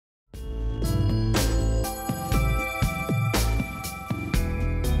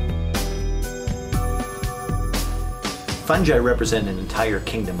Fungi represent an entire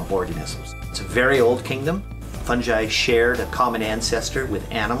kingdom of organisms. It's a very old kingdom. Fungi shared a common ancestor with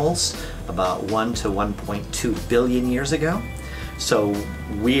animals about 1 to 1.2 billion years ago. So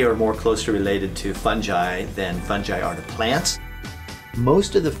we are more closely related to fungi than fungi are to plants.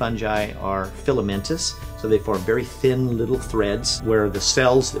 Most of the fungi are filamentous, so they form very thin little threads where the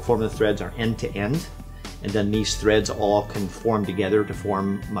cells that form the threads are end to end. And then these threads all can form together to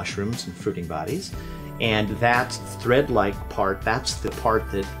form mushrooms and fruiting bodies. And that thread-like part, that's the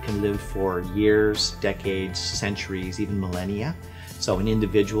part that can live for years, decades, centuries, even millennia. So an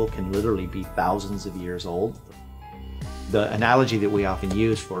individual can literally be thousands of years old. The analogy that we often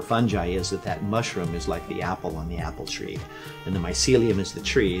use for fungi is that mushroom is like the apple on the apple tree. And the mycelium is the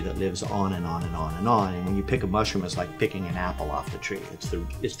tree that lives on and on and on and on. And when you pick a mushroom, it's like picking an apple off the tree.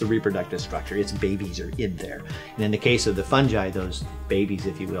 It's the reproductive structure. Its babies are in there. And in the case of the fungi, those babies,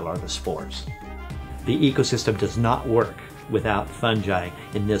 if you will, are the spores. The ecosystem does not work without fungi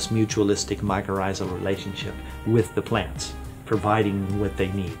in this mutualistic mycorrhizal relationship with the plants, providing what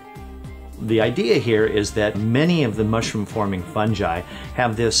they need. The idea here is that many of the mushroom-forming fungi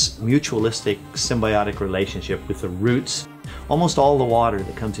have this mutualistic symbiotic relationship with the roots. Almost all the water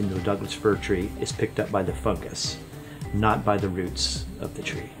that comes into a Douglas fir tree is picked up by the fungus, not by the roots of the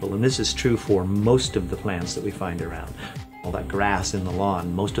tree. Well, and this is true for most of the plants that we find around. All that grass in the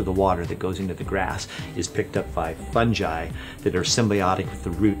lawn, most of the water that goes into the grass is picked up by fungi that are symbiotic with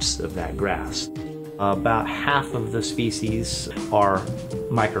the roots of that grass. About half of the species are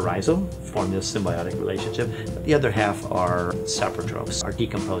mycorrhizal, form this symbiotic relationship. The other half are saprotrophs, are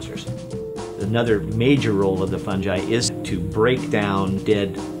decomposers. Another major role of the fungi is to break down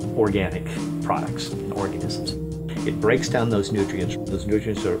dead organic products and organisms. It breaks down those nutrients. Those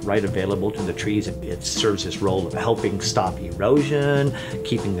nutrients are right available to the trees. It serves this role of helping stop erosion,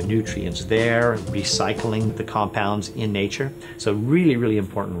 keeping the nutrients there, recycling the compounds in nature. So really, really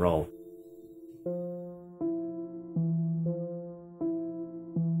important role.